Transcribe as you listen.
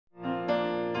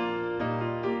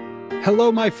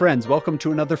Hello, my friends. Welcome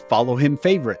to another Follow Him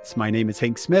Favorites. My name is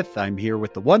Hank Smith. I'm here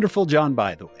with the wonderful John,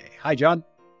 by the way. Hi, John.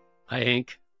 Hi,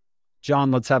 Hank.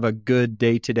 John, let's have a good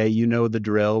day today. You know the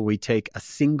drill. We take a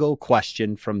single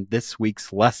question from this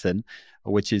week's lesson,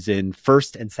 which is in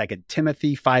 1st and 2nd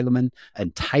Timothy, Philemon,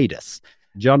 and Titus.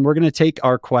 John, we're going to take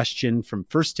our question from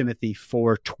 1 Timothy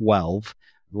 4:12.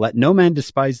 Let no man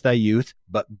despise thy youth,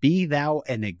 but be thou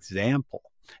an example.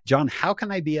 John, how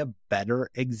can I be a better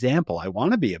example? I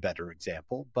want to be a better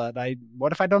example, but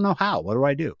what if I don't know how? What do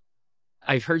I do?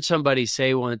 I've heard somebody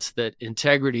say once that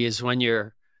integrity is when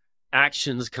your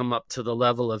actions come up to the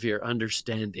level of your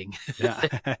understanding.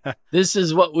 Yeah. This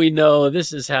is what we know.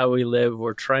 This is how we live.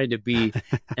 We're trying to be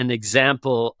an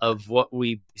example of what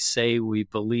we say we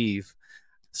believe.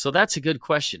 So that's a good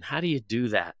question. How do you do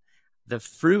that? The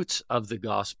fruits of the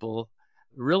gospel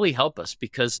really help us,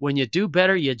 because when you do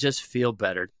better, you just feel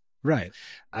better. Right.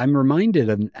 I'm reminded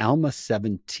of Alma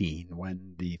 17,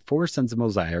 when the 4 sons of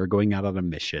Mosiah are going out on a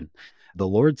mission. The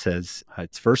Lord says,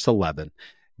 it's verse 11,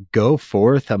 go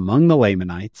forth among the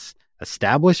Lamanites,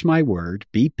 establish my word,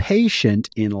 be patient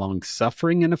in long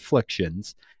suffering and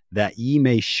afflictions, that ye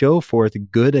may show forth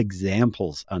good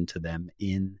examples unto them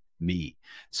in me.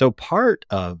 So part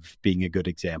of being a good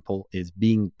example is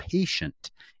being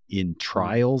patient in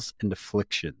trials and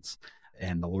afflictions.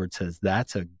 And the Lord says,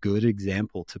 that's a good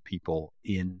example to people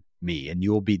in me. And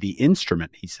you will be the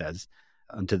instrument, he says,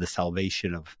 unto the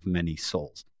salvation of many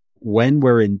souls. When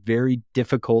we're in very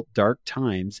difficult, dark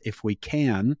times, if we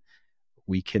can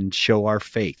show our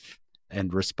faith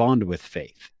and respond with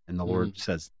faith. And the Lord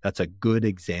says, that's a good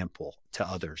example to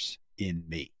others in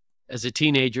me. As a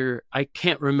teenager, I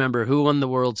can't remember who won the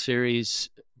World Series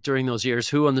during those years,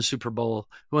 who won the Super Bowl,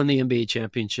 who won the NBA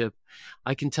championship.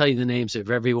 I can tell you the names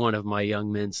of every one of my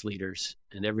young men's leaders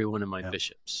and every one of my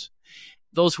bishops.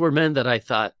 Those were men that I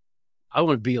thought, I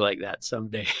want to be like that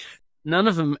someday. None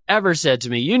of them ever said to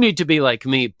me, you need to be like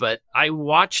me, but I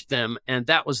watched them, and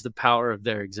that was the power of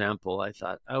their example. I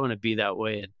thought, I want to be that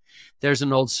way. And there's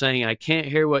an old saying, I can't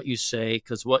hear what you say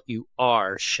because what you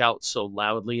are shouts so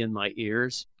loudly in my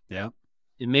ears. Yeah.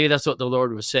 And maybe that's what the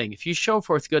Lord was saying. If you show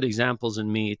forth good examples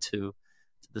in me to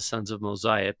the sons of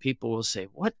Mosiah, people will say,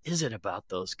 what is it about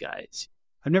those guys?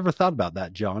 I've never thought about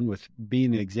that, John, with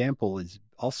being an example is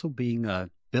also being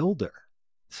a builder,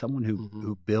 someone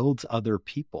who builds other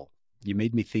people. You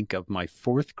made me think of my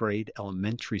 4th grade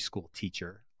elementary school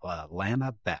teacher,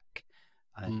 Lana Beck.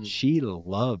 She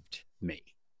loved me.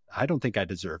 I don't think I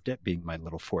deserved it, being my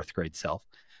little 4th grade self,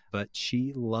 but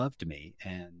she loved me.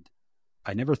 And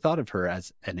I never thought of her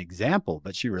as an example,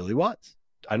 but she really was.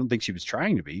 I don't think she was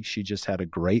trying to be. She just had a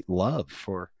great love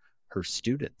for her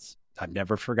students. I've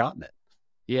never forgotten it.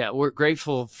 Yeah, we're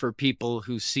grateful for people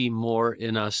who see more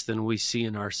in us than we see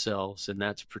in ourselves, and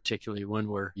that's particularly when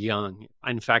we're young.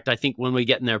 In fact, I think when we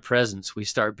get in their presence, we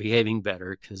start behaving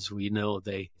better because we know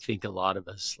they think a lot of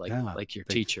us, like your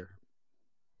teacher.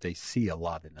 They see a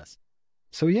lot in us.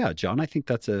 So yeah, John, I think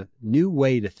that's a new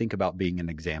way to think about being an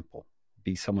example.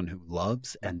 Be someone who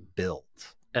loves and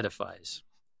builds. Edifies.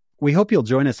 We hope you'll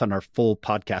join us on our full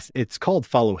podcast. It's called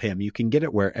Follow Him. You can get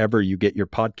it wherever you get your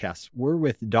podcasts. We're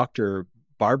with Dr.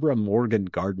 Barbara Morgan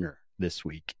Gardner this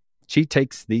week. She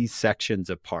takes these sections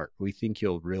apart. We think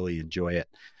you'll really enjoy it.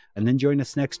 And then join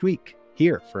us next week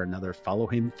here for another Follow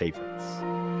Him Favorites.